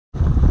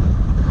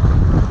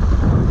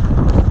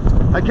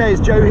Okay,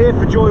 it's Joe here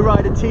for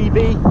Joyrider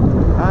TV.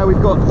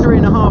 We've got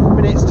 3.5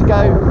 minutes to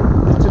go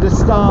to the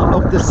start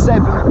of the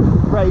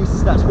 7th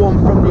race. That's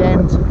one from the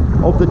end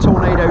of the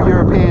Tornado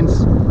Europeans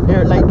here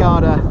at Lake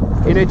Garda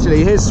in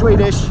Italy. Here's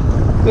Swedish.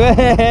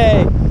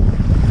 Hey!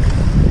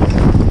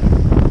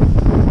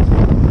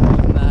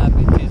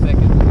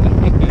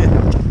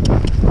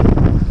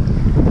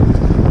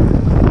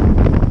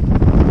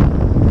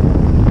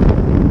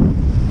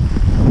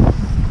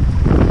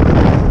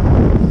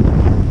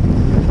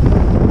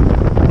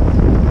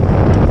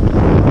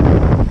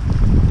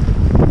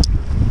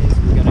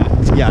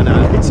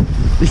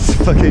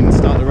 Fucking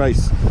start the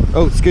race.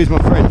 Oh, excuse my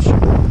French.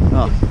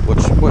 Oh,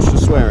 watch the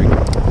swearing.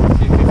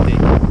 250.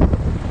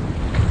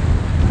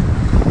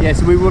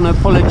 Yes, we want to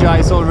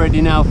apologise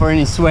already now for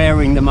any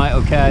swearing that might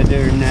occur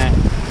during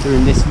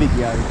this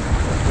video.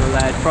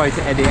 We'll try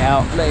to edit it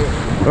out later.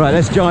 All right,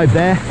 let's jive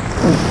there.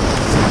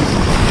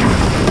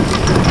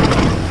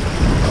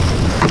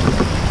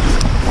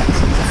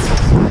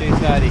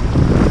 230.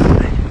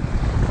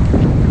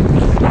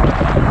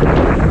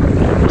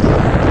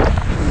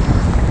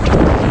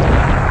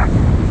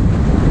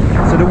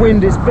 The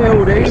wind is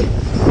building.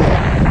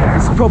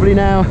 It's probably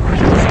now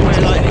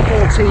somewhere like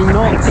 14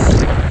 knots.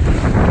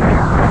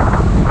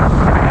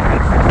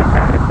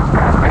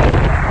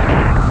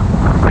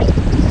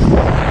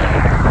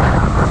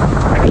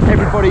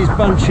 Everybody's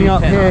bunching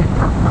up here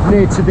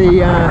near to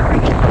the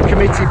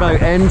committee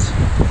boat end.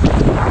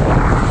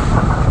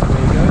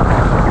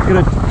 I'm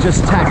gonna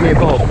just tack near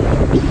Bob,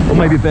 or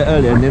maybe a bit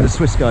earlier near the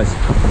Swiss guys.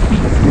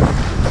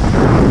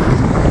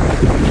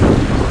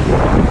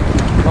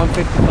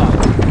 155.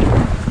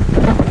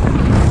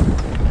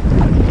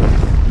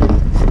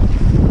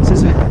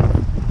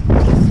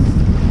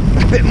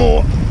 Bit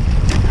more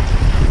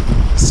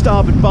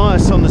starboard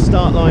bias on the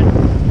start line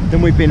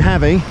than we've been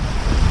having.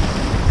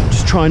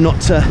 Just trying not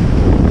to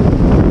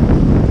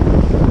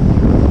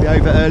be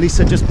over early,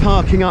 so just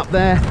parking up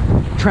there,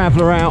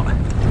 traveller out,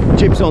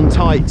 jibs on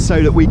tight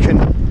so that we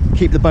can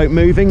keep the boat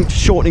moving,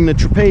 shortening the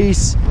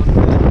trapeze.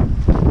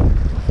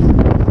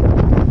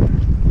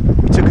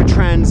 We took a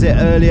transit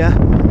earlier,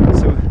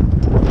 so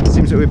it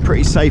seems that we're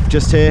pretty safe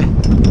just here.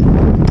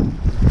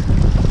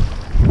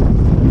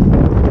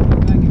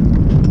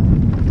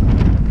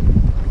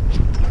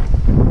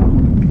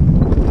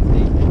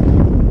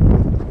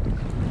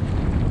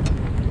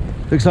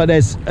 Looks like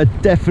there's a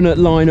definite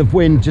line of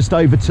wind just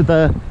over to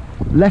the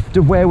left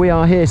of where we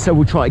are here, so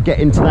we'll try to get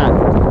into that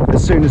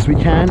as soon as we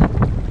can.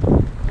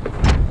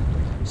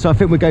 So I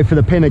think we'll go for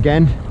the pin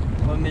again.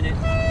 1 minute.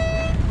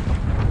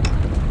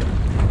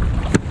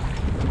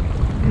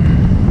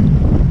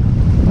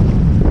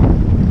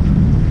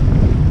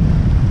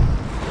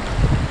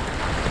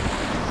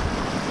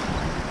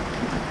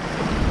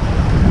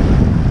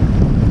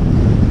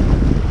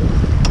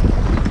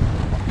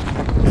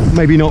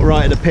 Maybe not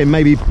right at the pin,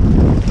 maybe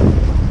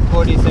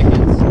 40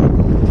 seconds.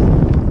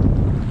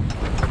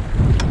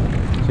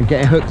 So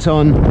getting hooked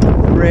on,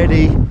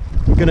 ready.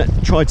 We're gonna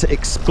try to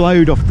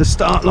explode off the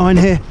start line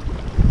here.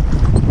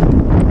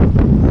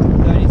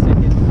 30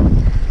 seconds.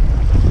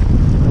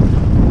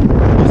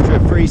 After a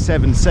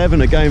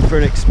 377 are going for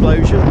an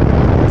explosion,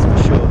 that's for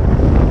sure.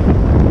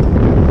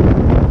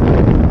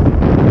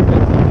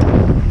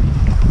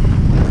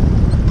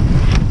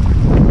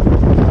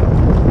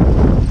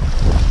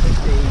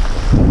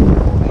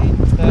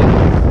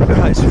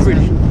 Right, it's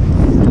really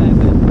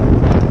 11,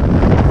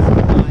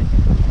 9,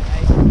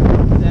 8,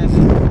 7,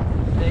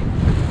 6,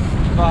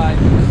 5,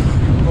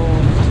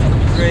 4,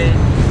 3.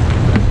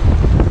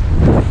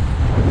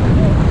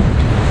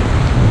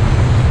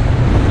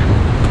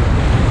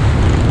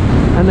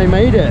 And they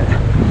made it.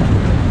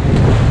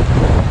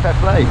 Fair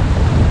play.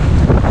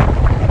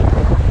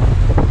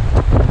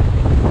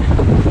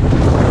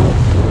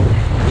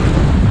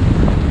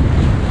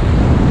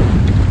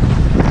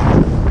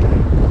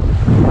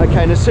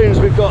 Okay, and as soon as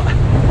we've got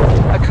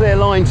a clear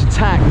line to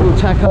tack, we'll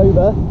tack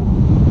over.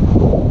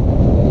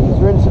 So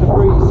we're into the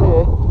breeze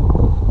here.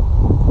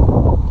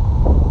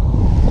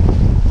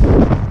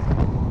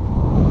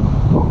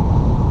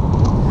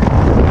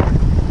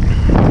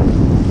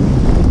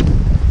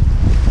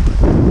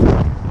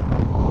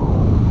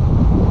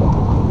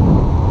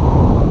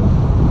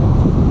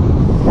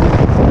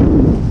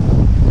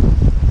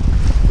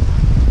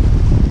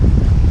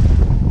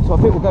 So I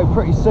think we'll go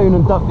pretty soon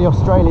and duck the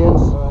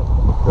Australians.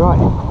 Right,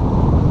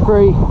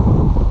 3,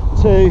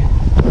 2,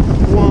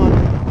 1,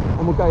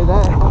 and we'll go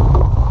there.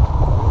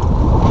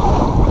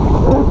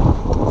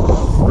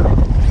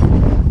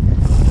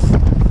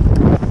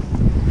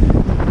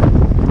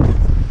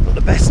 Not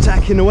the best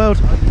tack in the world.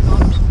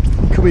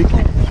 Can we?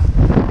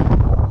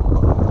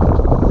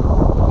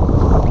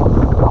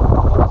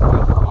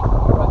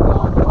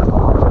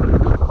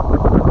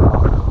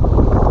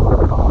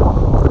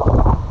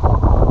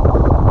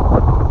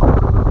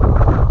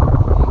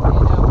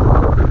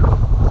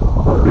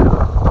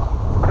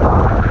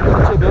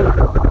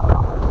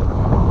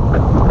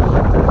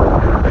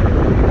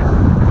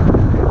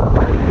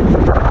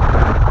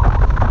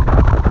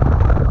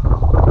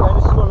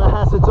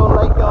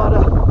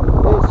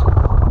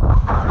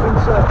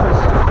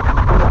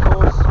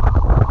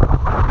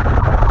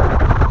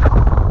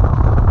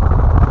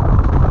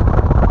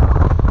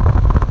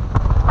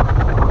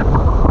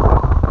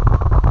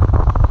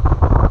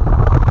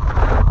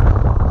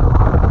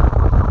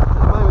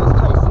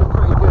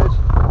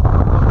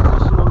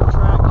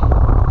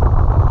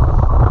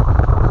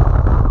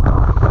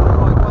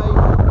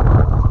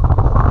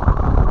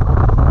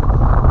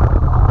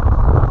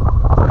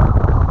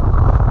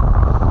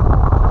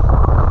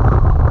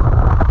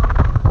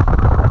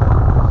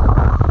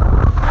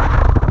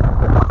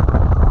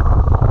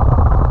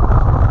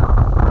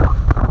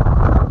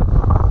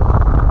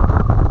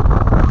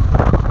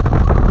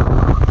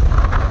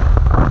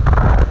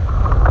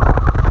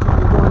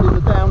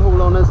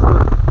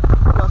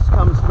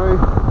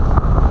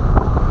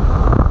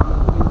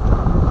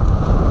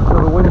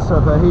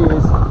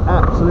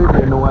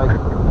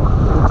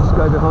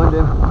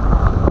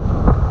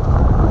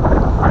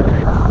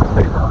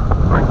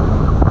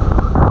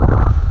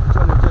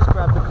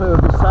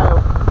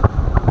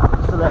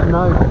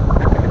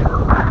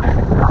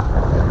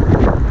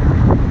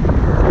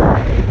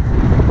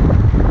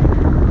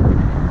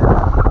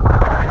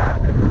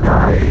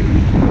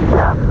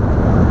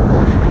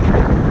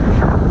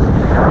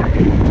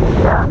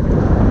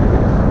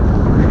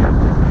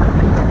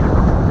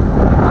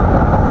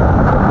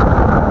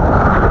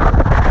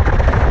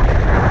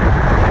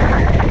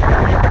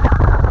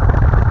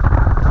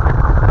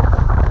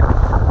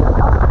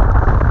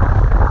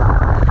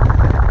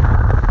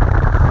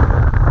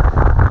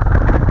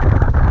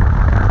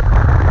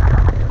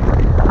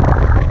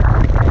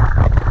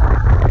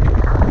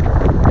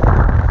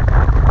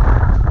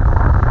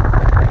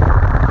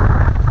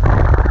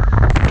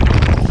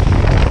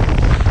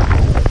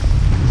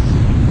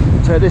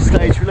 So at this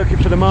stage we're looking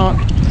for the mark,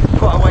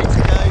 quite a way to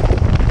go.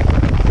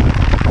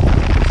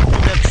 We'll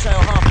never sail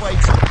halfway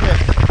to the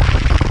cliff.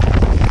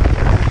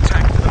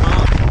 Tack for the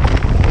mark.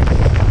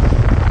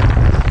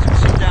 So we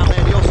see down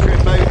there the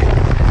Austrian boat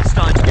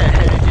starting to get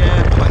headed,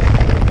 yeah, quite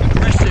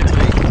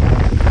aggressively.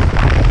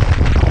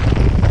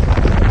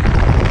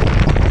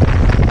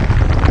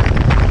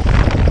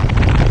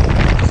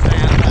 Stay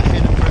out of that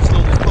header for as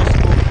long as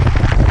possible.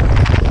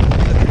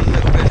 Looking a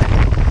little bit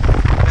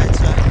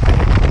better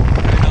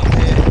going up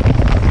here.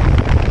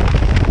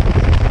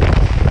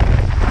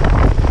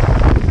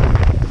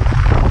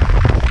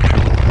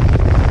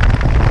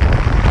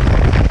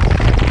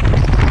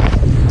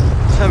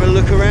 Let's have a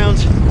look around.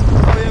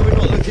 Oh yeah, we're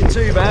not looking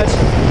too bad.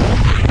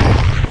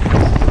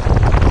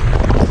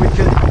 We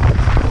can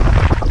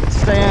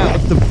stay out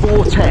of the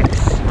vortex,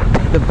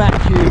 the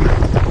vacuum,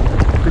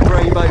 the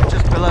grey boat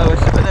just below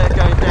us, but they're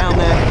going down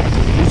there.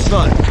 We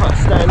try to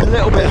stay a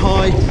little bit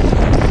high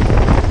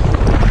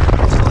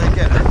until they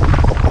get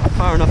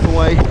far enough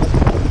away.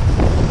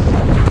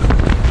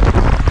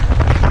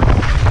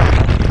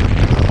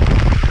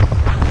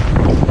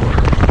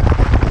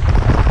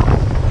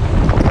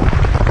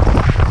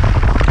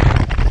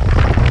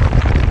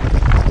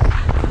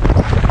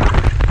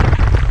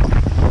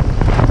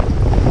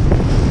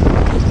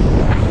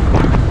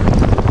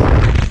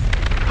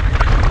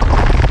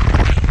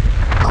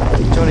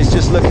 Johnny's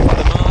just looking for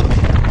the mark.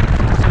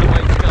 Still a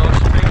way to go, I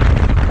should think.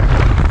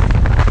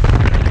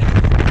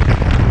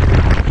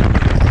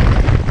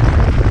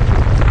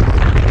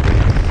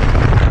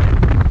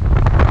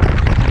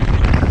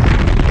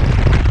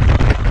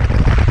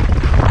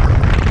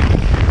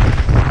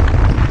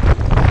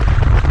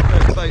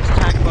 First boat's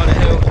tacked by the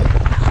hill. I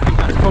think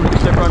that's probably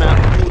because they've run out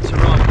of water,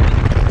 right?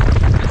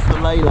 That's the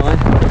ley line.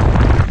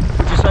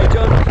 Would you say,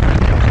 John? Do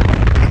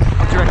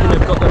you reckon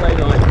they've got the ley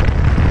line?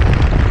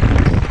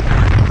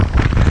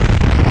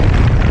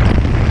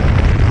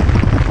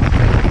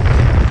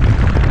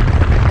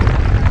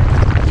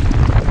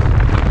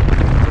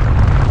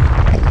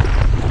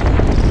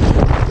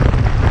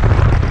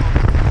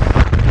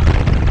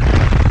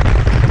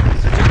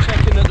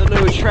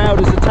 Shroud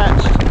is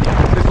attached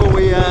before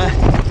we go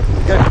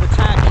for the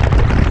tack.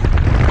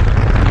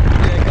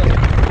 Yeah,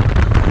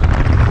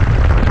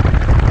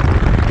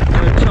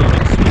 got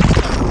Charlie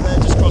there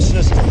just crossing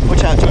us.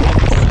 Watch out, John.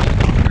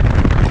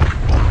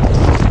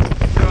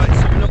 Right,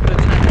 so we're not going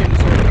to tack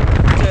into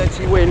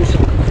dirty wind.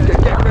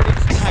 Get ready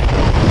to tack.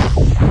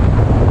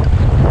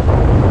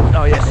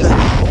 Oh yes,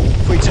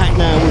 if we tack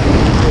now we'll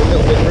be a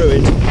little bit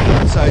ruined.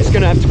 So it's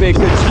going to have to be a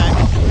good tack.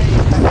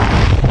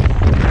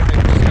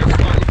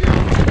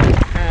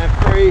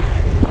 3, 2,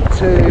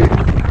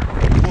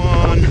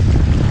 1.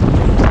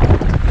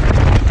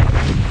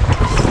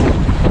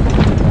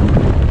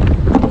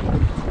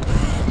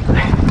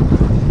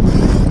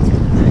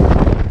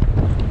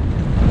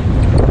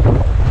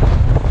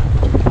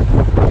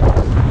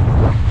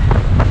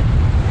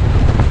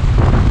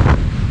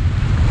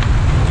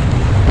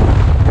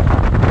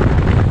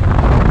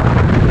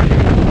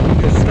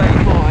 Just stay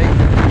high,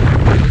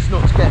 it's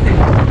not to get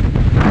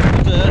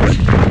dirt.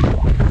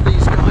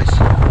 These guys.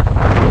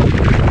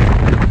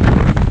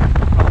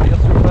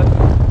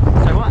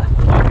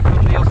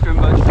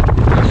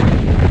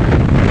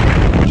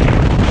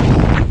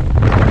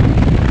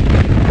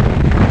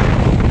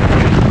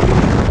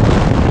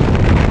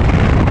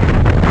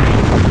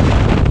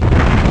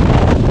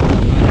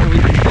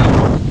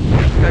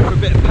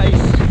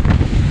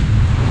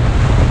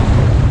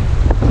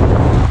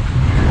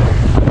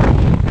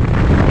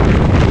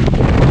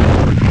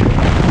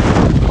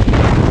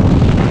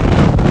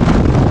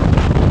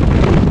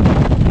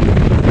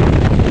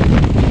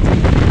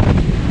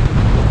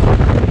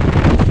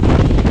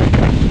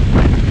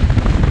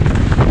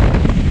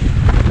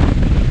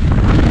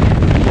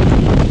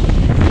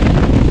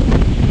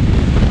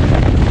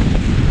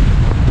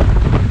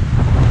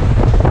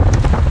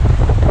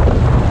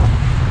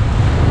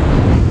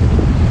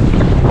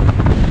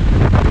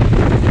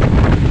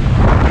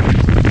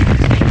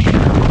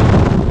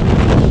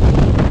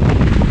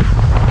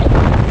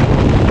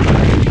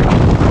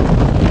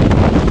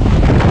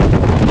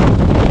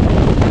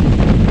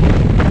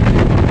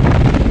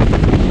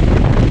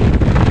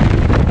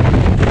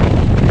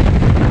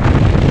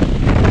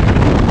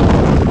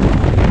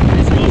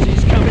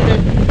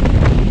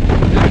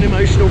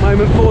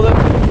 Moment for them,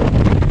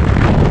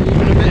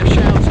 even a bit of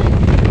shouting.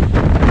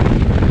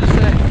 Just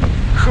there,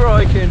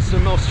 crikey, and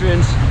some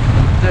Austrians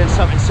doing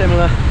something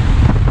similar.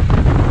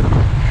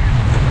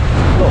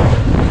 A lot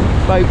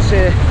of boats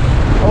here.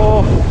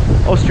 Oh,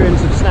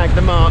 Austrians have snagged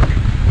the mark.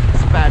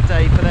 It's a bad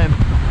day for them.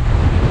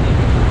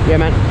 Yeah,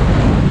 man.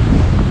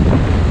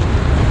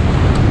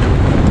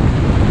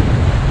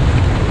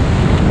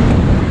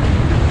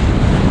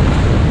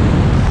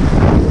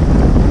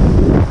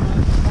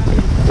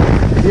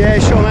 Yeah,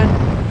 sure, man.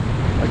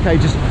 Okay,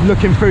 just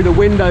looking through the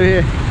window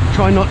here,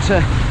 try not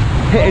to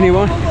hit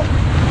anyone.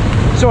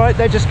 It's alright,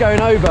 they're just going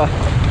over.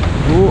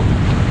 Ooh.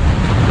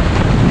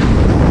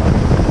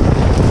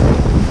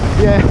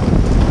 Yeah,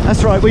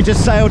 that's right, we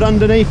just sailed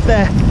underneath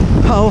their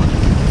hull.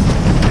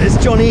 There's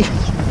Johnny,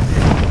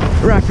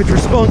 rapid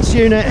response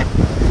unit.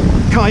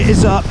 Kite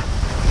is up,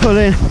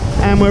 pulling,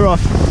 and we're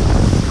off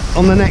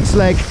on the next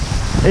leg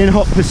in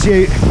hot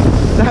pursuit.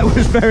 That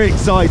was very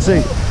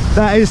exciting.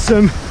 That is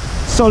some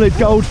solid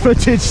gold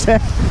footage there.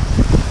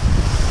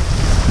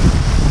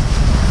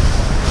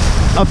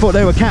 I thought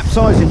they were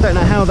capsizing, don't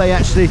know how they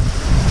actually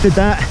did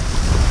that.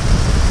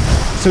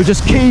 So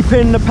just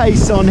keeping the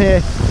pace on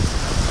here.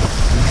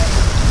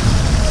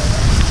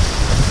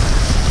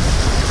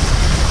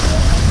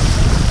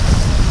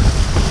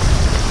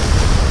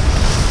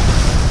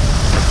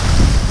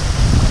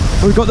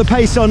 We've got the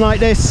pace on like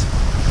this.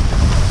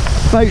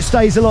 Boat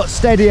stays a lot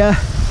steadier.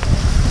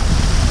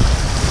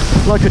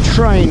 Like a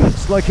train,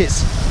 it's like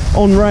it's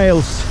on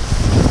rails.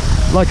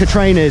 Like a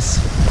train is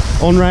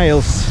on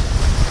rails.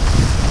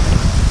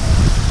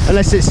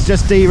 Unless it's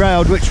just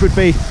derailed, which would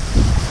be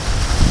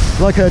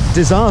like a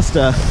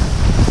disaster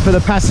for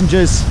the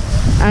passengers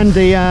and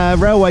the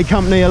railway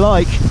company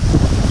alike.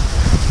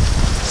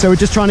 So we're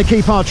just trying to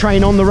keep our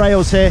train on the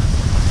rails here.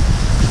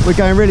 We're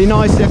going really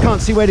nicely. I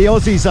can't see where the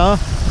Aussies are.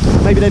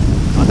 Maybe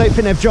they've, I don't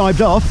think they've jibed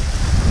off.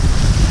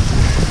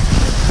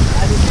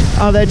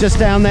 Oh, they're just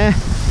down there.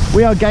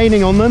 We are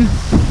gaining on them.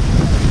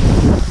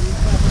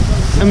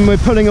 And we're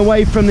pulling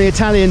away from the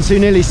Italians who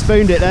nearly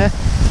spooned it there,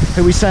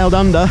 who we sailed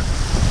under.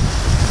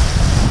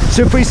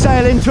 So if we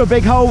sail into a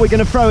big hole, we're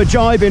going to throw a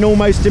jibe in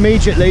almost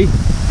immediately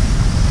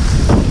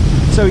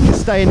so we can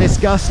stay in this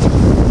gust.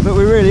 But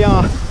we really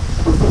are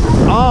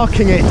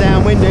arcing it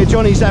downwind here.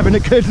 Johnny's having a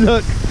good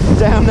look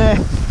down there,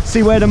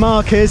 see where the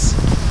mark is.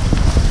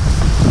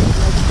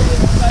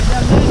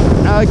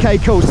 Okay,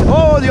 cool. So,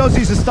 oh, the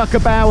Aussies are stuck a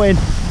bow in.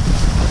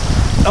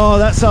 Oh,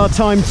 that's our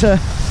time to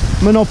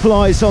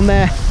monopolise on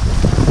their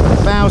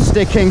bow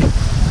sticking.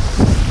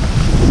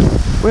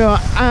 We are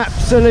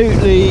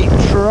absolutely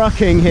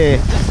trucking here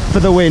for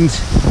the wind.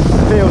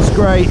 Feels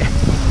great.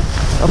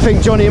 I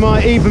think Johnny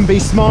might even be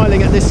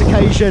smiling at this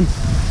occasion.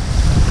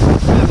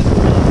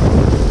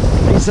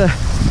 He's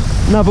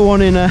another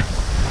one in a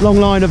long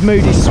line of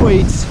moody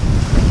Swedes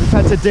we've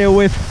had to deal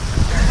with.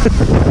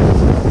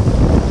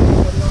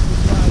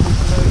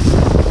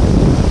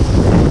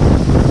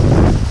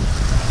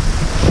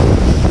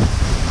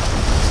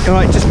 All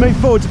right, just move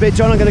forwards a bit,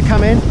 John. I'm going to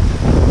come in.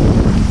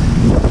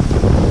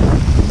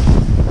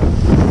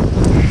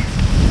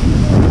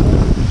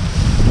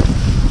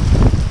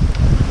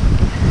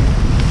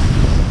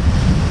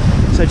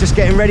 So just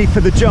getting ready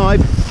for the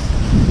jibe.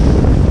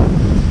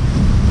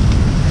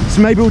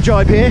 So maybe we'll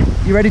jibe here.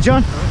 You ready,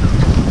 John?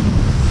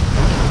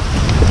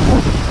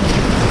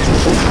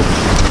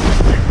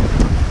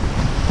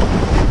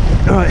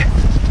 All right.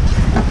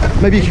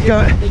 Maybe you could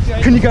go.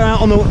 Can you go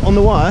out on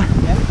the wire?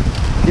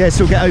 Yeah,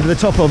 so we'll get over the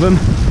top of them.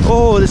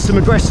 Oh, there's some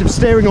aggressive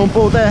steering on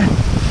board there.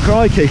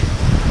 Crikey.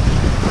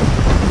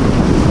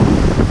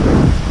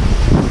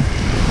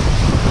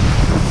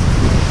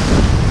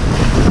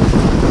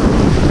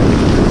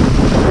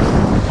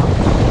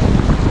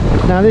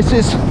 Now this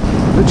is,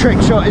 the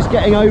trick shot is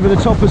getting over the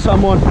top of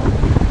someone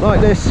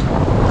like this.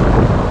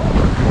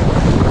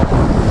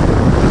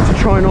 To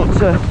try not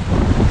to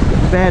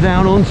bear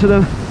down onto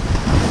them.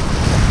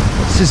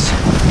 This is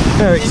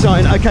very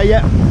exciting. Okay,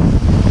 yeah.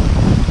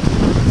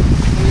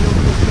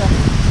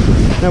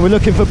 Now we're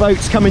looking for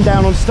boats coming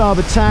down on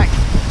starboard tack.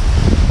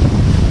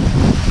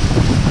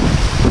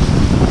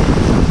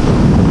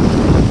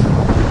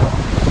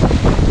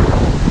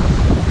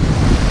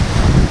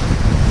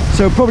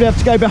 So we'll probably have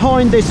to go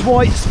behind this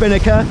white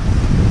spinnaker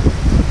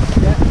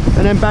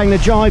and then bang the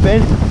jibe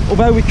in.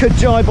 Although we could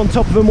jibe on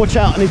top of them, watch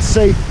out, I need to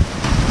see.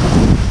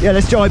 Yeah,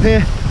 let's jibe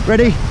here.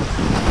 Ready?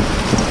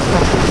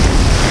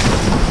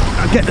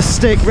 I'll get the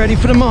stick ready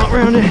for the mark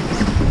round here.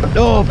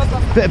 Oh,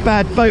 bit of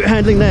bad boat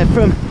handling there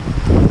from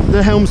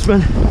the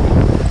helmsman.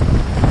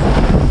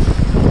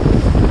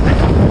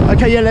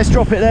 Okay, yeah, let's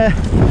drop it there.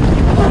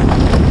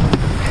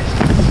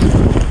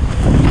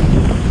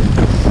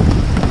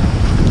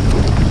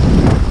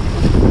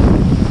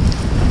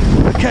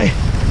 Okay,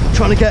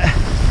 trying to get a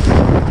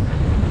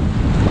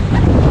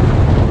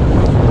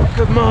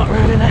good mark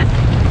round in there.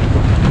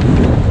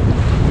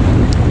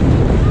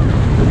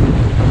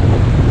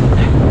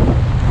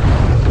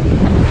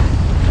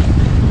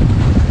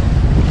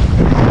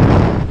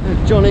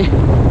 There's Johnny.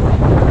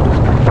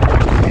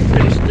 He's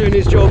finished doing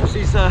his job, so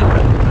he's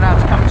allowed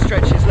to come and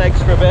stretch his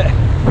legs for a bit. A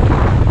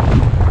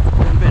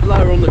bit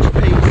lower on the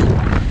trapeze,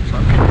 so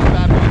I'm getting this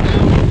bad boy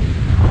down.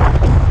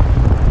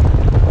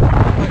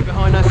 Right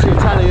behind us, the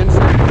Italians.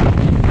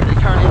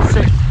 They're currently in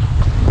sixth.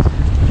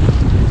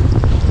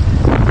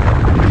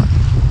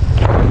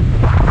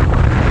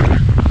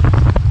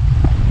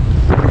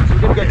 So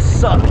we're going to get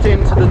sucked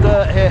into the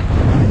dirt here,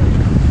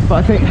 but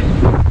I think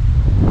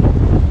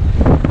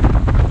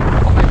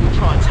maybe we'll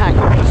try and tack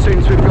off as soon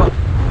as we've got a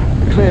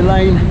clear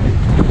lane.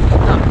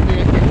 Up the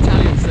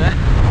Italians there.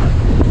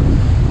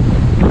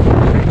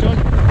 John?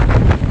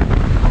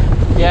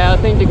 Yeah, I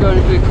think they're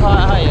going to be quite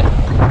higher.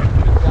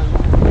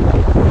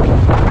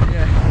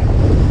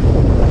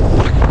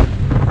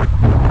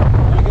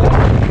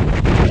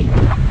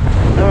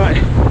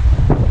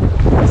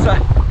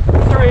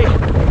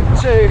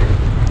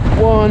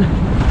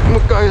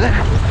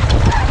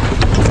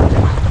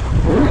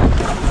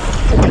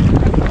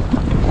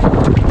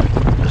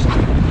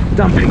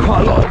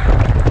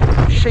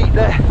 sheet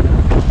there.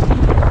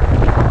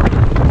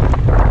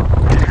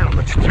 Out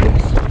the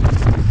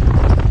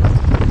trees.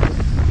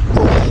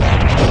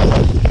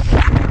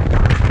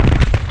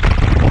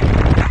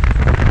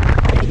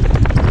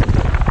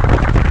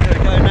 There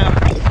we go now.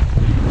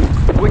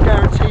 We're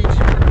guaranteed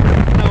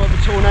no other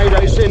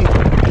tornadoes in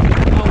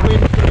our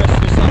wind for the rest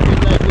of this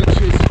upwind leg, which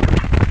is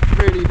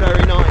really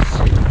very nice.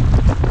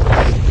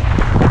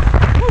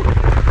 Woo.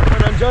 Well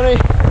done, Johnny.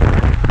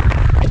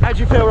 How do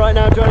you feel right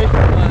now, Johnny?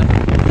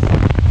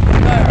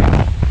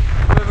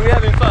 We're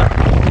having fun.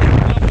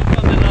 More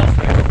fun than last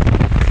week.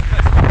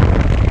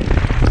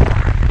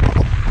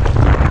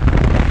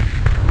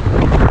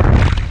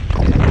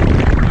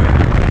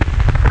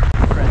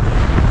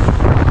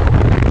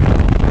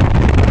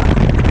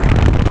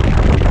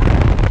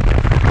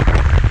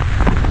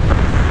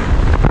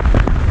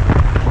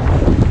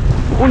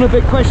 One of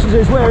the big questions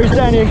is, where is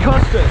Danny and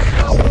Costas?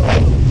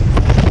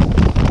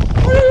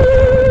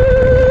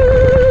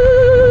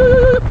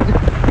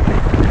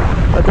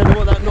 I don't know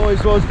what that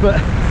noise was, but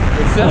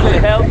It certainly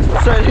helped.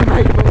 certainly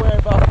made them aware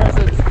of our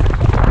presence.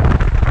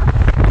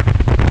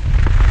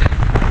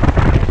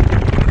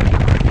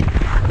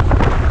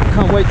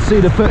 Can't wait to see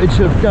the footage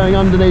of going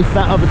underneath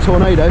that other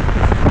tornado.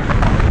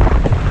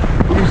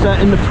 Use that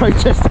in the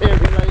protest hearing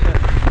later.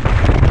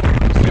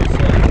 It's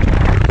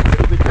a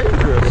little bit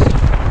dangerous.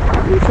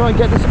 We'll try and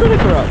get the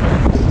spinnaker up.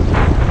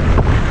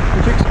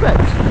 What do you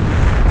expect?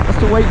 Has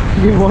to wait for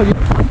you while you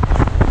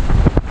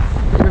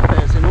get your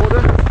affairs in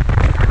order.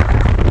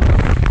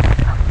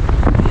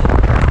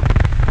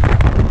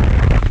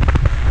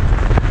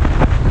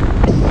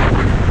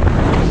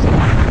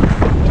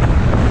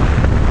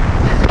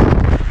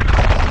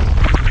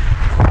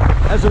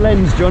 How's the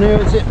lens, Johnny?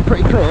 Is it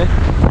pretty clear?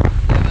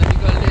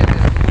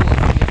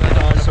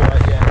 That's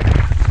alright, yeah.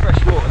 It's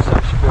fresh water, so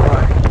it should be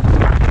alright.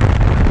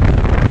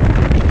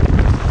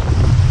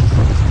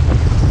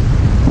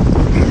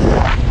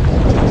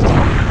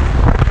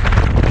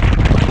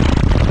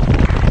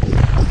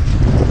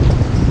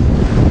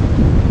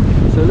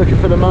 So looking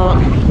for the mark.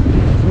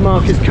 The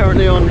mark is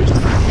currently on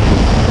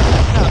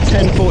about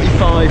 10:45.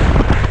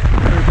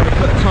 We're going to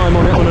put a time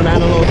on it on an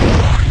analogue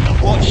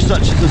watch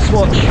such as a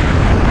Swatch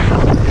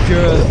if you're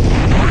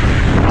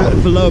a bit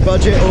of a lower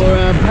budget,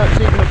 or perhaps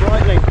even a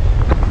Breitling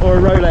or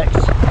a Rolex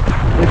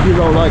if you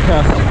roll like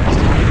us.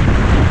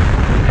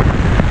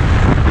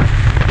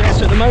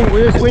 Yes, at the moment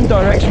with this wind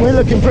direction we're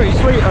looking pretty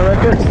sweet, I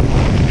reckon.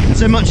 Is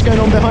there much going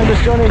on behind us,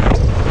 Johnny?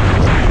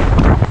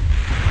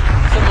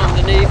 Some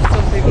underneath,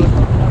 some people are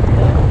coming up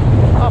there.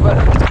 Oh, but I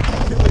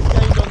think we've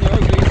gained on the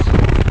Aussies.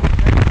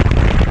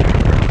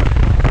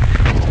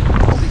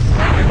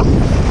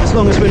 As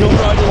long as we're not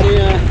riding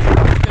the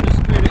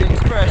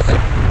Express,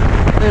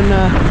 then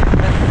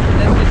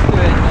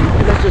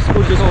let's just do it.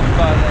 we'll just talk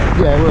about it.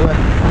 Yeah, we'll Know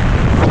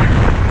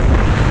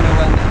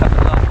when the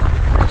coming up.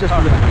 just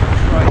for the,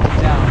 Write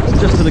it down.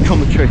 just for the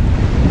commentary.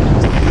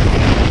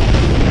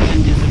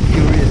 Changes of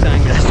furious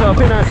anger. So I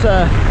think that's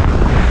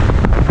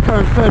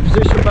current third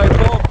position boat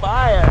Bob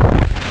Bayer.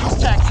 He's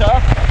tacked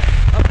up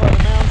by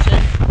the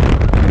mountain.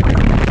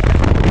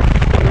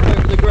 Look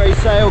at the grey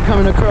sail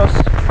coming across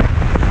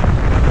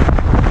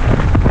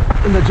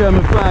in the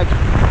German flag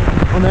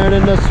on there, and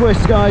then the Swiss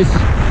guys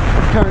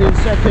currently in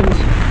second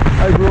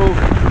overall,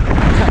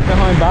 tacked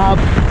behind Bob.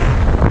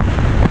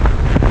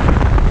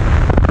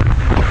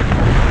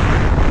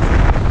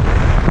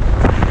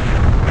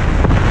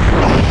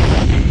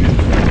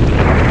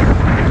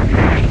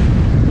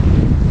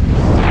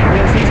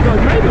 Yes, these guys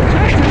may have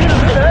tacked a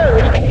little bit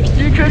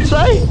early, you could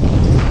say.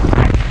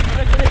 I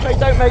reckon if they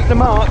don't make the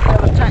mark, they'll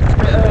have tacked a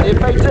bit early if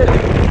they do.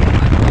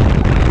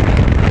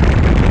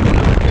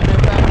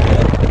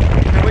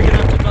 We're going to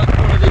have to buck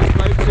one of these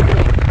boats if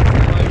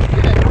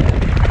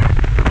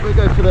we'll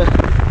go for the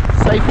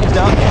safety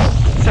duck,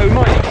 so we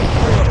might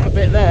pull up a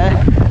bit there.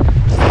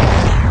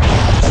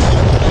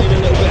 Gain a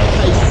little bit of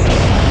pace.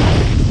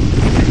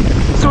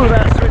 It's all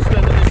about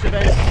Switzerland at this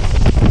event.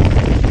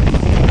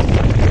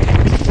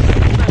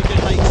 Very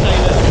good lake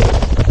sailors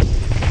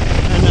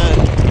and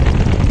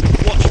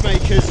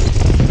watchmakers,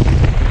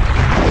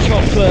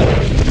 chocolate,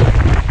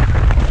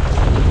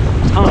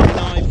 art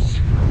knives.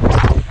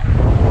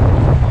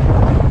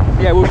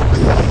 Yeah, we'll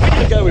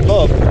go with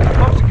Bob.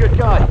 Bob's a good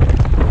guy.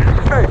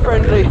 He's very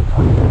friendly.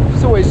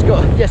 He's always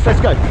got, yes, let's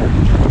go.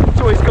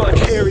 He's always got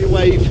a cheery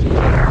wave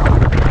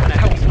and a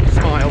helpful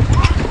smile.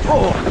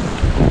 Oh,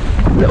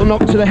 little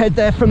knock to the head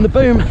there from the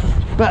boom,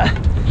 but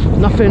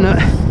nothing that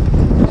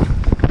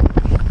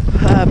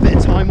a bit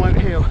of time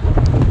won't heal.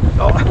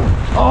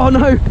 Oh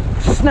no,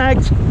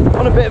 snagged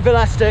on a bit of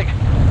elastic.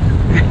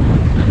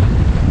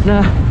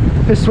 Nah,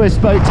 this Swiss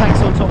boat tacks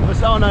on top of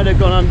us. Oh no, they've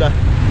gone under.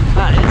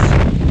 That is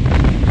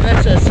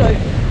better.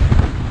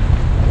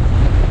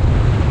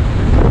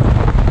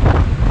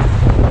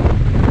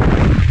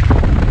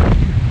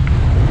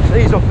 So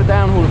ease off the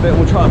downhaul a bit.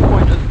 We'll try to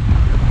point a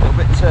little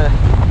bit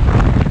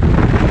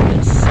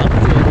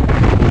sucked in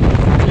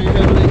too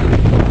heavily.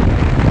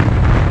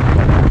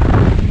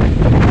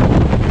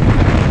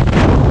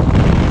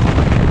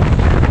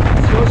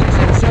 So as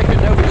it's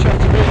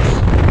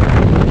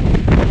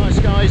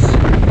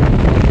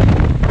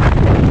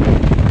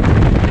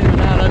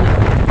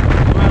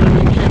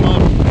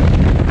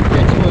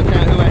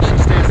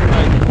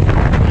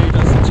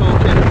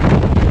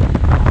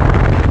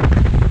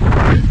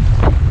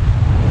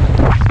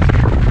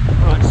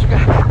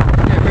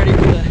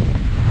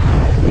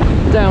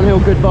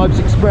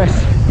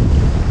Express.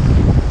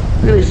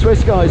 Look at these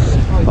Swiss guys.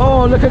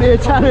 Oh, look at the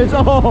Italians.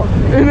 Oh,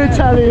 in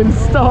Italian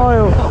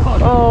style.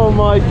 Oh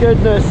my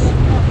goodness.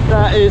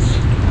 That is...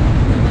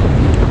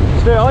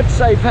 I'd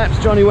say perhaps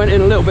Johnny went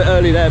in a little bit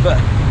early there, but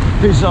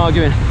who's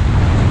arguing?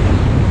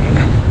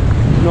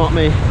 Not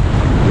me.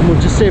 And we'll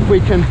just see if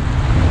we can...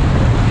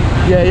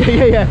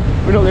 Yeah.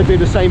 We're not going to do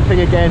the same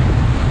thing again.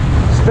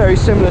 It's a very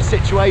similar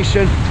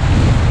situation.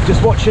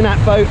 Just watching that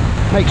boat.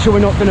 Make sure we're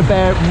not going to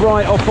bear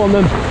right off on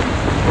them.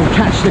 We'll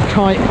catch the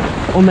kite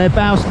on their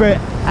bowsprit.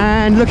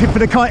 And looking for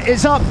the kite.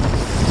 It's up.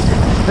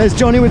 There's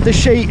Johnny with the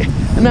sheet.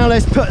 And now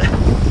let's put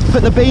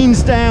the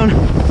beans down.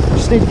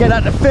 Just need to get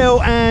that to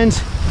fill and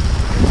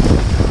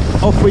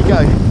off we go.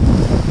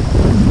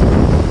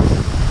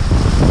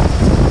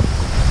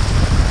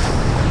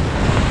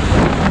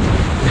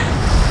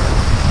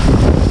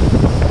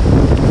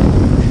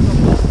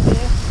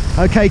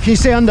 Okay, can you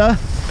see under?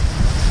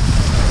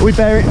 We've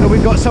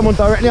got someone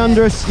directly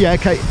under us. Yeah,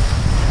 okay.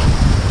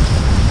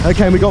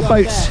 Okay, and we've got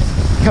boats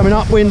coming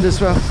upwind as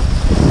well.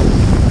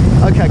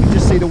 Okay, I can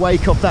just see the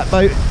wake off that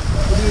boat.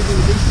 What do you do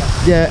with these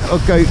guys? Yeah, I'll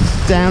go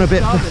down a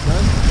bit.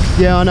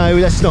 Yeah, I know,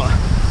 that's not...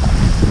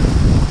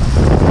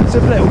 It's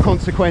of little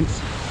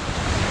consequence.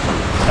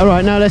 All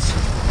right, now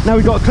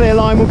we've got a clear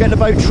line, we'll get the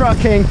boat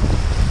trucking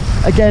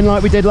again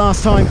like we did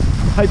last time,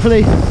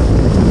 hopefully.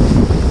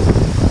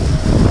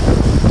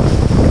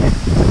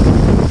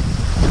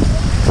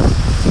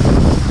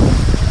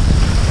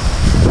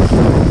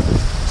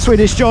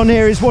 Swedish John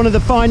here is one of the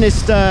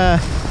finest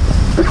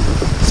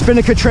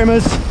spinnaker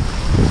trimmers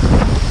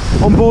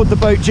on board the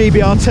boat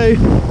GBR2.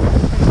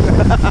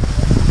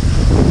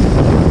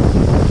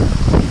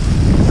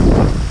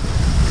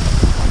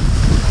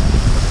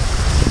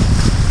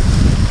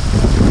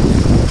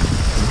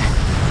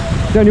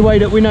 The only way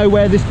that we know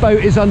where this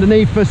boat is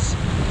underneath us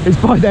is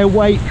by their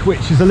wake,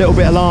 which is a little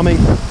bit alarming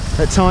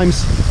at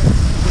times.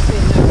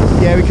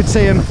 Yeah, we could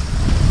see them.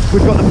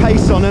 We've got the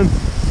pace on them.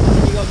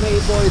 You got me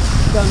boys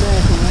down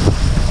there somewhere.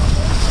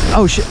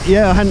 Oh shit,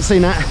 yeah, I hadn't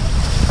seen that.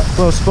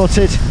 Well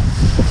spotted.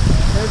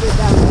 They're a bit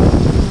down there.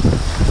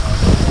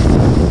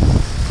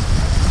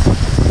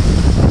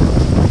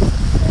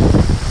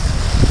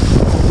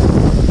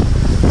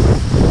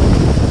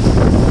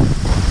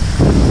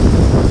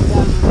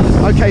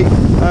 Okay,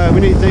 we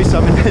need to do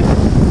something then.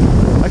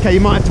 Okay, you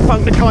might have to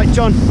funk the kite,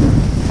 John.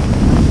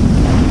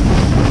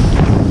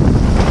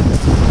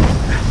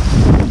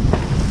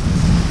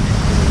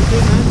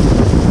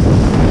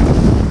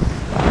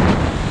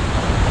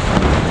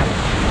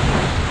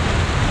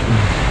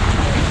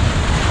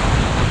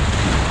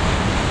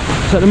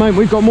 So at the moment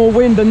we've got more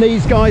wind than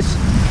these guys,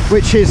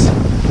 which is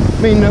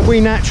mean that we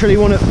naturally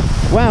want to...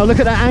 Wow, look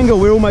at that angle.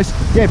 We're almost...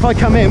 Yeah, if I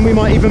come in, we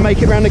might even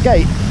make it around the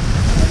gate.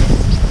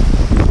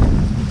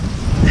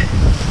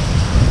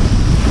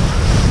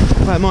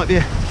 Well, it might be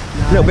a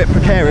little bit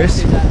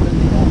precarious.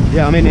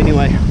 Yeah, I'm in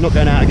anyway. I'm not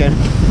going out again.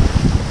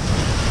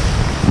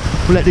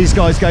 We'll let these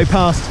guys go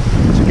past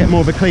to get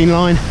more of a clean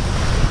line.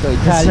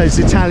 Those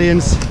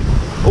Italians,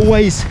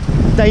 always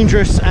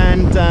dangerous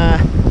and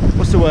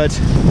what's the word?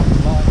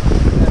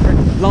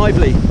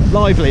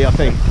 Lively, I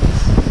think.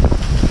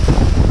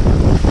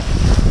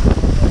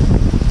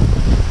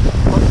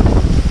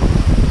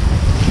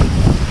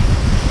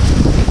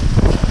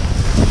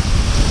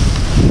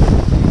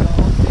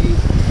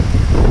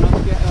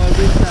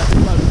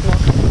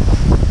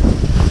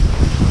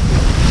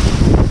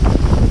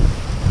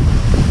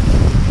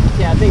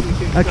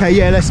 Okay,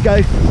 yeah, let's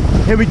go.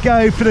 Here we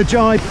go for the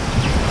jibe.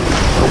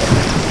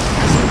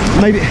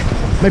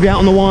 Maybe out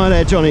on the wire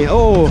there, Johnny.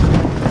 Oh,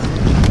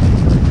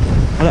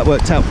 that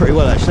worked out pretty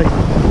well actually.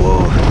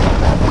 Whoa.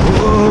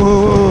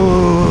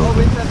 Whoa.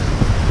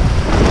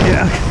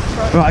 Yeah.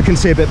 Right, I can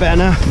see a bit better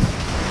now.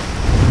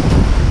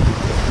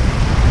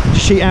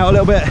 Sheet out a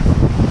little bit.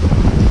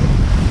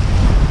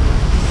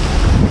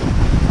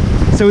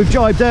 So we've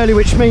jibed early,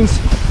 which means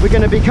we're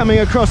going to be coming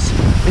across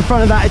in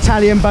front of that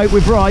Italian boat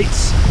with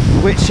rights,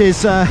 which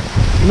is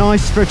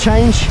nice for a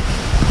change.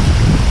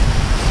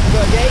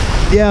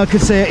 Yeah, I can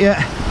see it,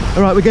 yeah.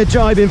 All right, we're going to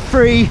jibe in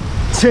 3,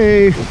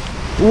 2,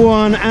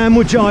 1, and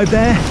we'll jibe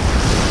there.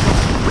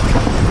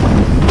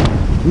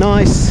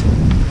 Nice.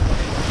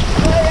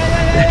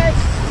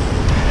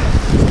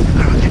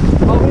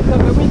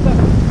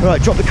 All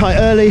right, drop the kite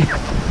early.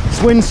 This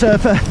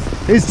windsurfer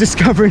is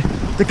discovering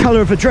the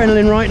colour of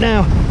adrenaline right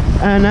now,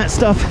 and that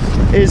stuff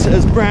is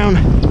as brown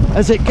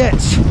as it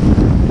gets.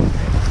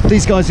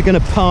 These guys are going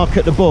to park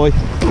at the buoy,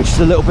 which is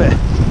a little bit...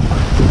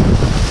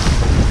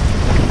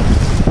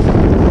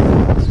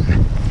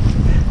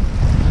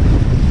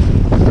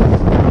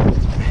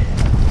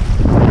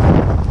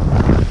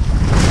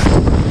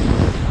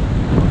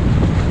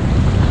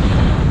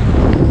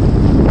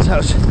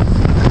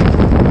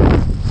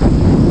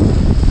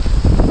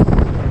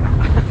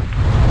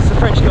 It's the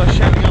French guy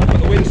shouting up at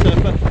the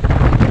windsurfer.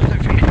 I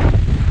don't think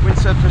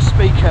windsurfers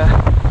speak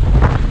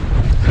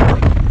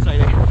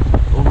sailing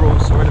or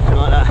rules or anything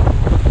like that.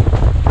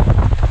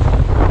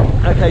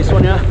 Okay,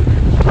 Sonia,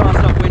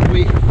 last upwind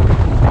we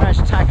managed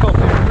to tack off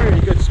in a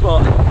really good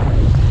spot.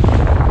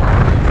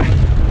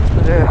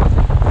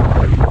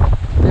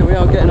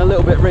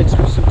 currents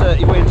with some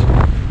dirty wind.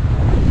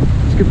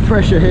 It's good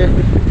pressure here.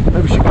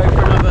 Maybe we should go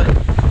for another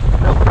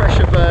little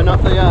pressure burn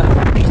up the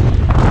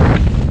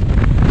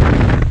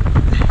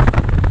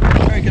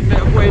very good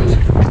bit of wind.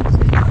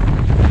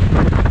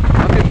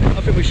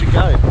 I think we should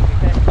go.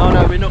 Oh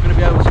no, we're not going to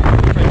be able to.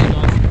 The French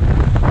guys.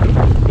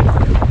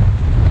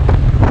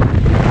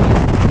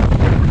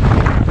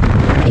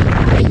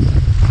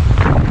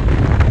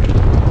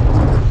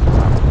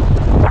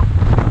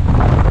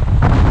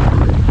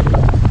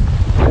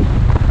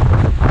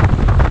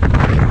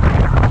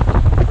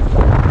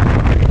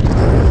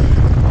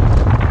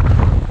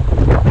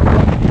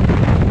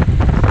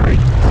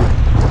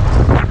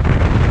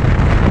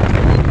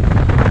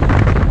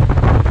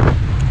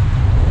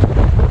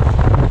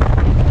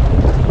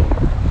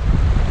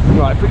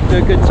 Right, if we can do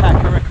a good tack,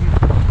 I reckon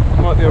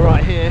we might be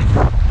alright here.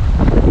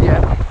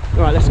 Yeah,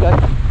 alright, let's go.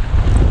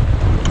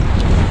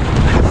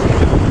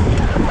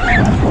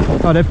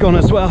 Oh, they've gone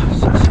as well.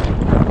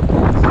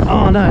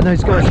 Oh no,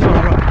 those guys have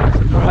gone right.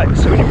 Alright,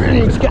 so we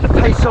really need to get the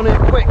pace on it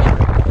quick.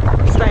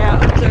 Stay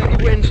out of the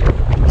dirty wind.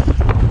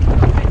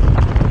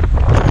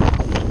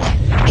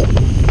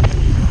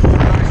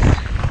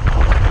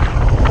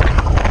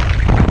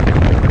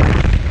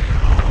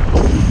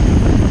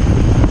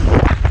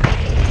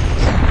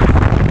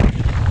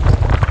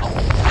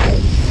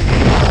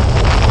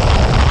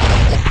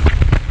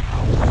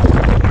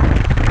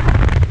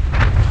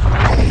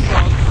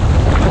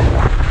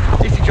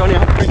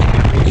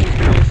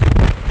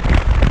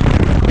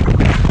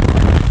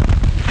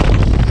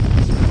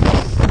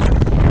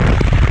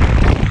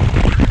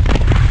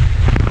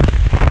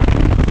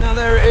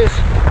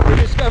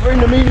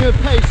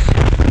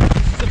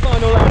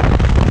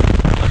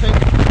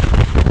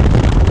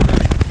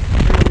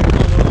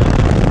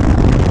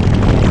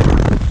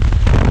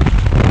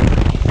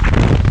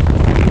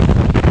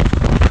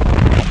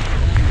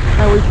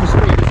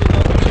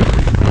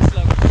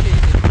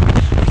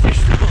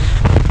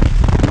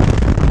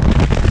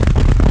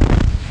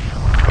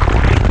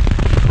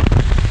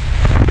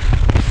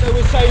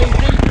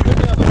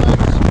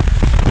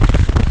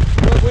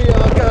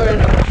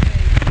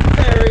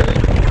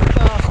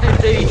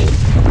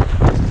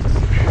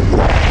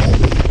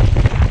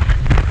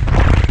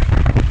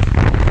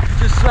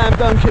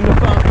 Dunk in the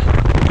funk.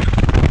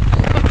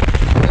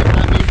 Whatever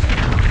that means.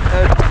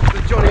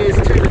 But Johnny is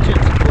too legit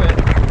to quit.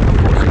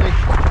 Unfortunately,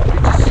 we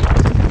just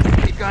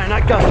keep going.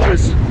 That gust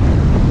was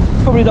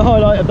probably the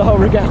highlight of the whole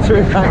regatta,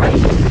 in fact. We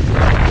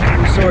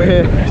saw it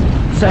here,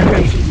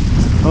 second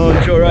on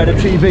Joyrider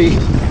TV.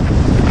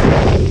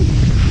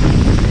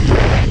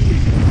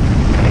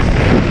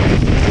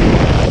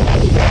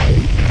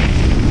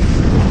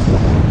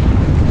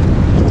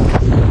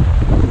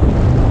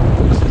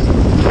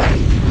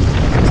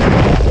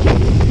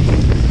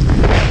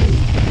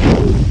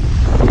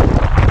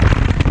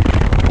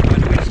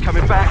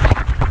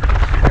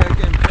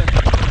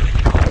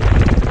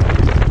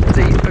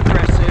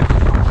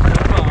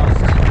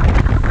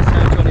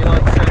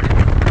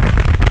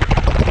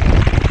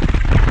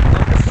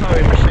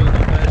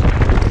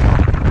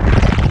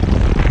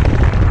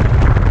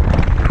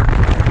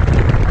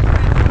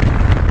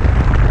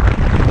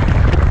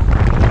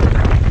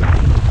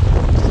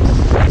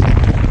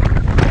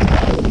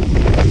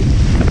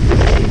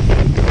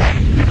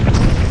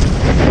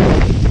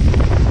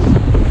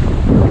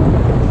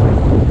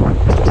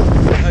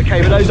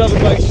 Those other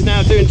boats are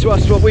now doing to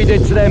us what we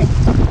did to them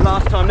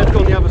last time. They've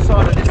gone the other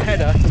side of this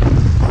header,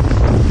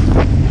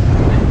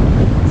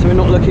 so we're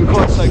not looking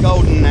quite so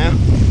golden now,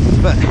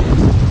 but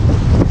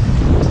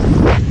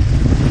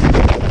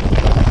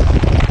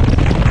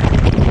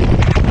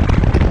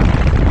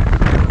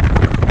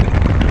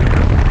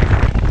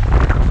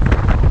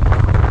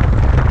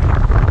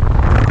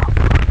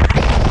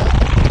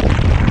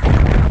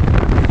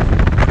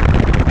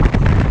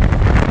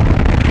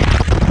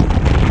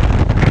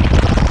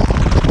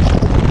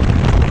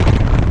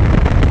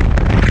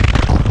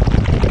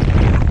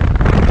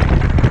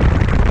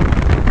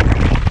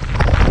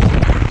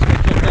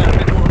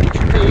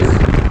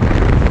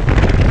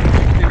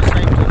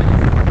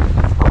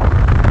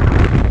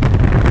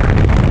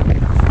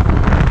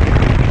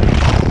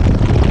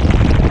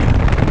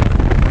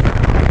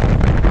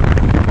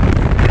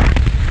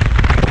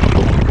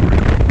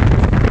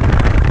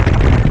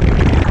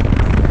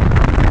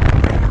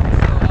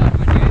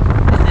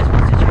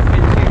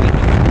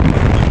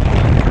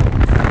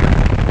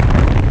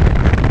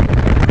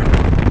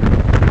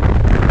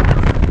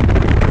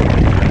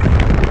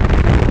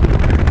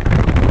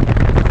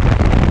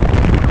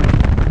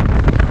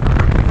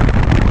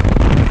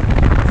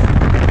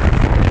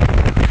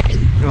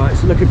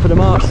looking for the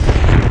mast.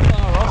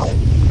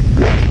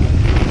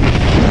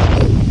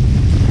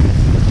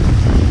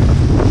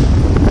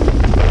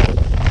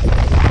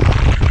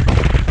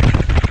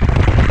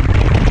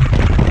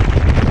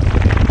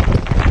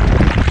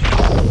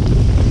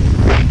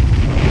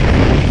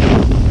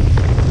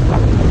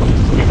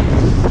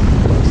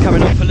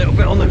 Coming off a little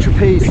bit on the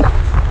trapeze,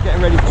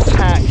 getting ready to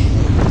tack.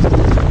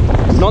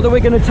 Not that we're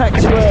going to tack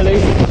too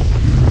early.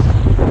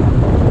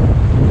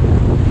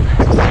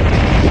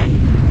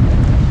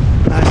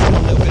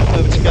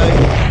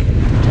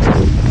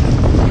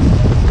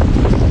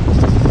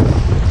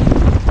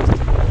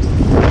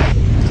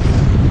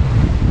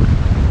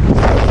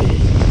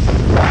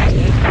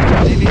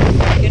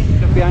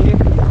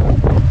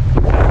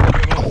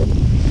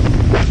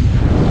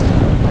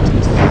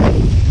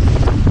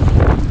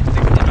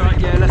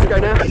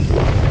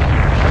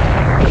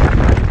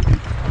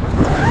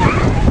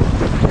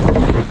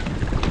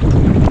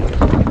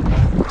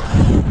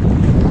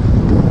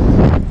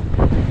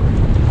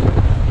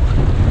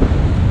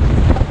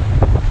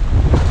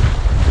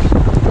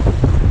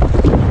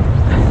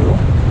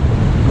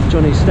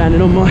 Johnny's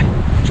standing on my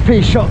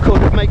trapeze shot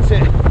cord that makes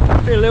it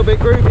feel a little bit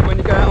groovy when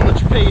you go out on the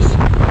trapeze.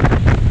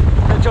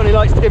 And Johnny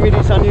likes to give me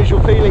these unusual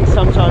feelings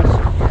sometimes.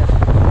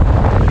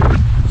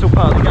 It's all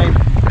part of the game.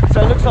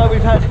 So it looks like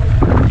we've had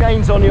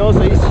gains on the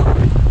Aussies,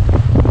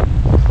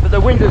 but the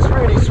wind has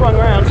really swung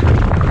around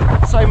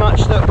so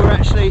much that we're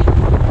actually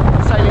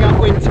sailing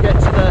upwind to get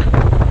to the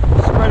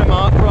spreader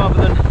mark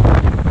rather than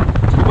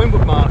to the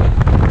windward mark.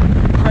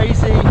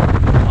 Crazy,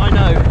 I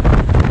know.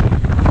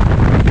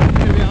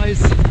 Here we are.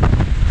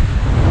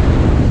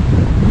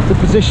 The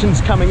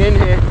positions coming in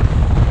here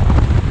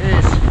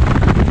is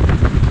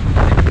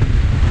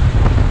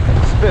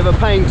it's a bit of a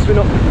pain because we're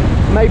not,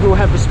 maybe we'll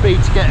have the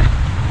speed to get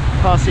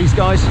past these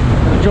guys.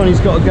 Johnny's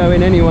got to go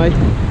in anyway.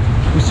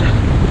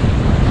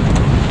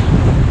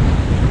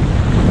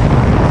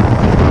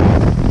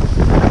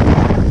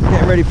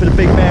 Getting ready for the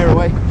big bear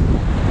away.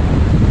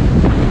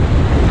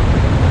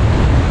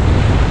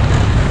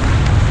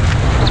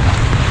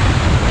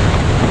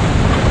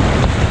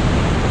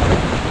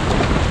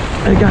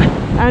 There you go,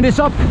 and it's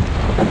up.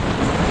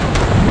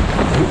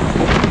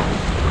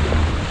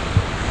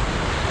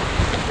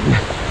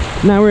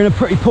 Now we're in a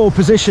pretty poor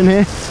position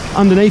here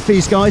underneath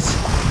these guys.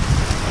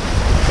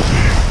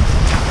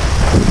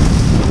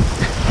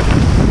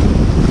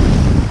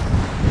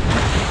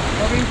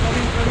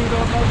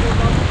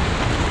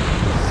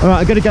 All right,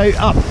 I'm going to go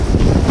up.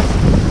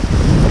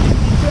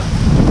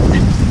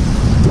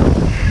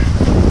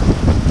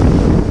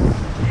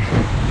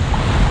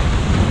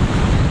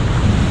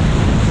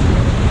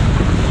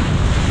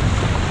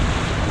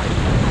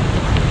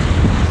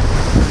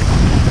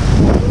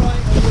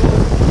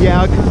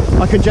 Yeah,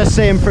 I can just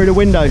see him through the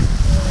window.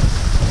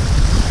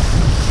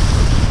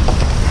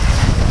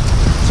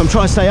 So I'm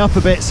trying to stay up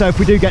a bit, so if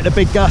we do get the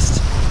big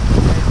gust,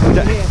 we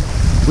don't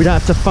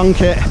have to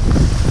funk it.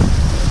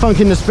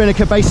 Funking the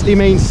spinnaker basically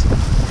means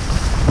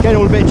getting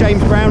all a bit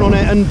James Brown on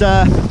it and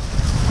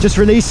just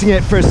releasing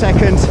it for a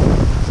second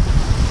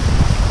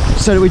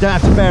so that we don't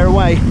have to bear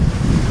away.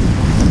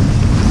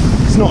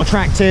 It's not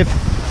attractive,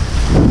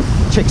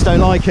 chicks don't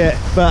like it,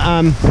 but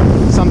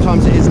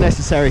sometimes it is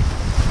necessary.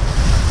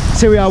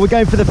 So here we are, we're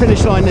going for the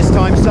finish line this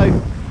time. So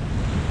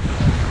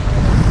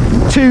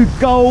 2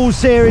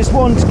 goals here is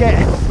one to get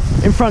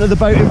in front of the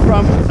boat in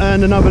front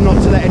and another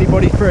not to let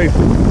anybody through.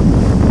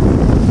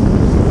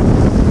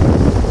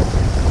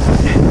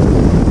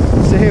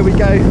 So here we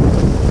go,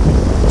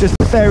 just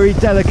very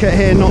delicate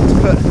here not to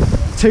put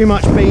too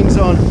much beans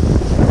on,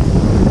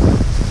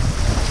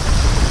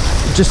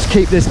 just to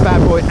keep this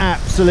bad boy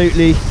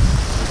absolutely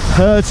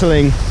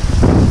hurtling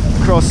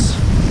across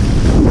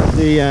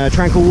the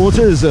tranquil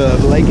waters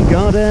of Lake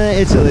Garda,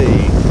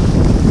 Italy.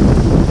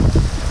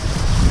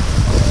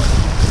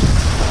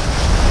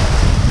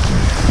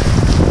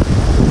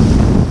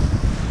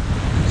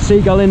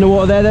 Seagull in the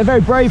water there. They're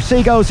very brave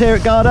seagulls here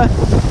at Garda.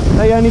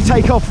 They only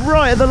take off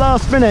right at the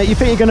last minute. You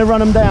think you're going to run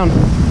them down,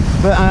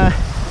 but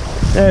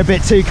they're a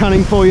bit too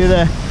cunning for you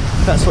there,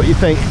 if that's what you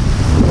think.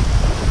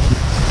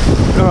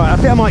 All right, I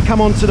think I might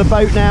come onto the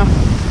boat now,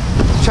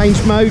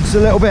 change modes a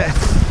little bit.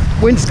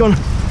 Wind's gone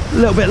a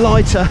little bit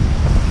lighter.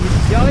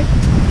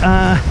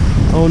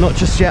 Oh, not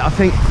just yet. I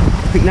think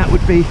that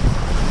would be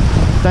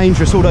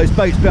dangerous. All those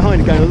boats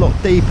behind are going a lot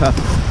deeper,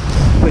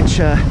 which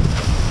yeah,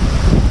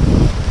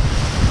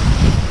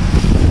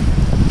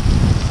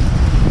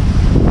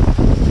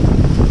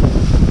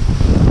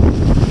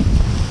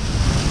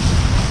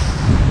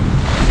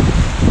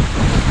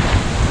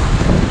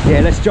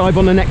 let's jibe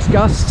on the next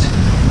gust.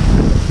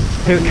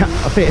 Here it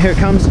I think here it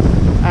comes.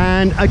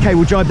 And okay,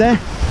 we'll jibe there.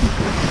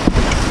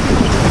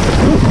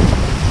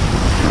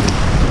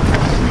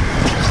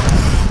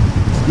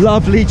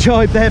 Lovely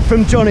jibe there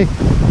from Johnny.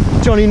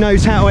 Johnny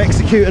knows how to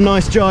execute a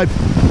nice jibe,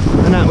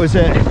 and that was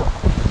it.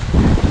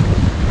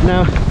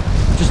 Now,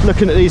 just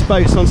looking at these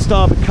boats on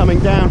starboard coming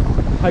down.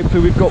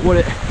 Hopefully we've got what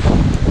it...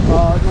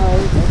 Oh no,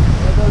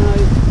 I don't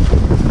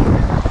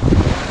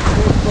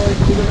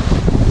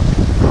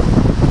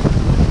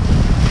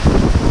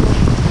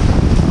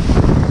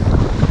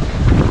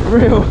know.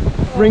 Real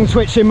ring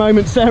twitching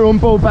moments there on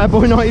board Bad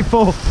Boy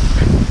 94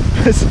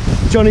 as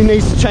Johnny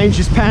needs to change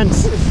his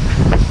pants.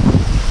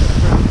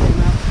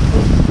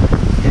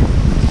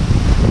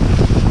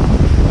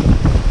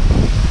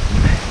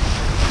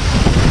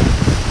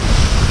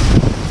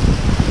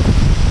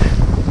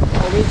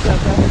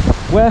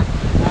 Where? It's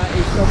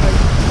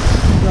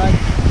right.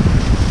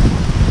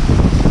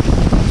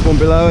 There's one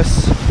below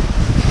us.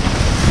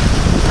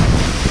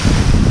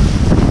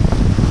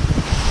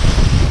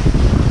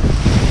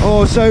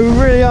 Oh, so we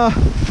really are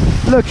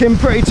looking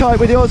pretty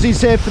tight with the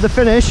Aussies here for the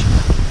finish.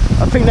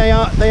 I think they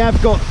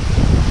have got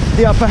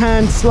the upper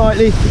hand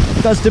slightly.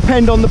 It does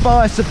depend on the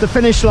bias of the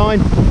finish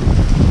line.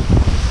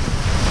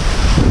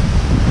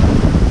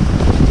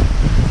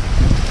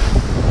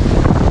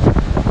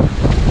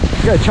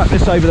 I'm going to chuck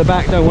this over the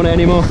back, don't want it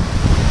anymore.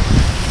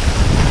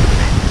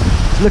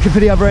 Looking for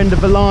the other end of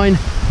the line.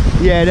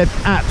 Yeah,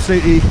 they've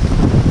absolutely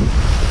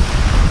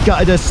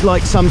gutted us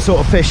like some sort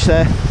of fish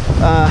there.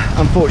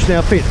 Unfortunately,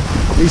 I think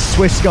these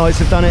Swiss guys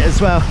have done it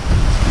as well.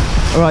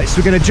 All right,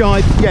 so we're going to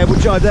jibe. Yeah, we'll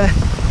jibe there.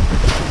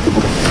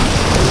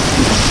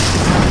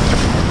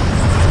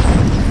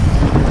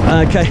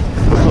 Okay,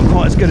 not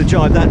quite as good a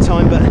jibe that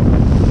time, but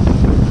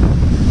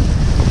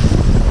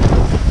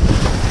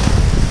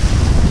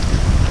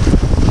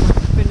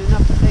been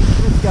enough to take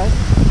this go.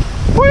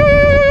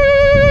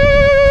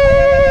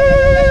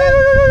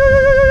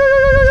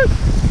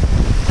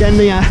 Again,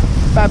 the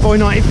Bad Boy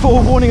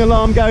 94 warning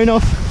alarm going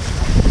off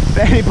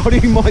for anybody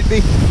who might be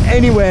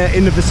anywhere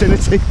in the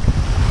vicinity.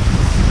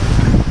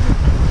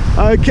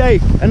 Okay,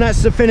 and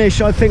that's the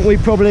finish. I think we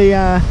probably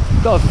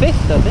got a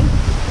fifth, I think.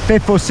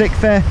 Fifth or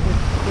sixth there.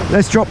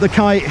 Let's drop the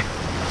kite.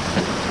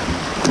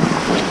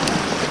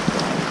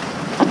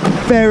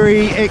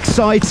 Very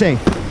exciting.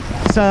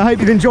 So I hope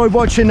you've enjoyed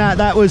watching that.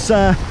 That was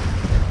in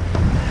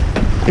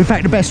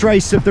fact the best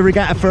race of the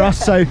regatta for us.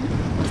 So I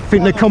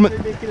think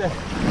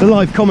the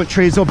live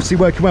commentary is obviously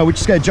working well. We're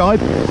just going to jibe.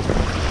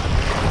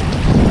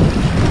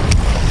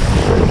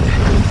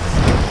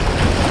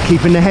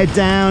 Keeping the head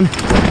down.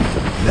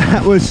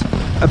 That was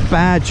a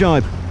bad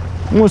jibe.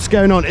 What's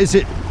going on? Is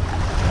it?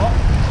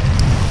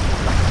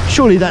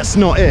 Surely that's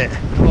not it.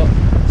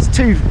 It's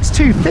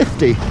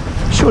 250.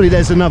 Surely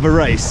there's another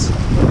race.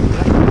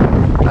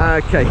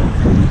 Okay.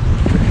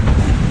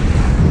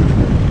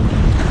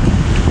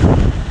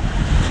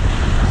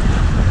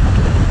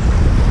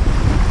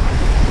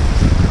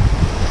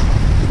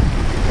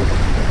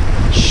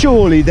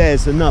 Surely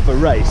there's another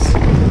race.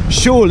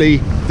 Surely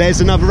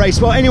there's another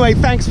race. Well, anyway,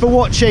 thanks for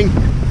watching.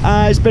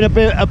 It's been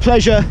a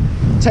pleasure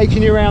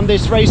taking you around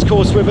this race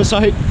course with us.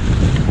 I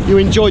hope you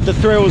enjoyed the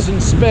thrills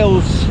and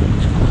spills,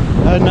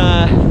 and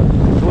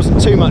there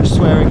wasn't too much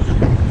swearing.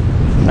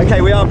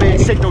 Okay, we are being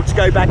signalled to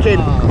go back in.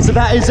 So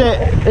that is it.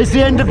 It's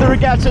the end of the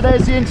regatta.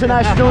 There's the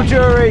international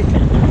jury.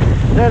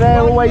 They're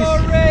always...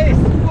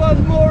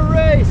 One more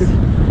race!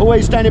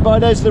 Always standing by.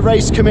 There's the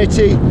race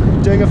committee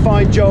doing a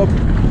fine job.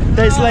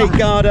 There's Lake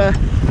Garda.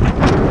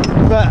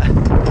 But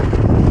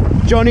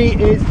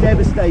Johnny is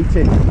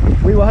devastated.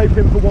 We were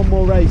hoping for one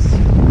more race.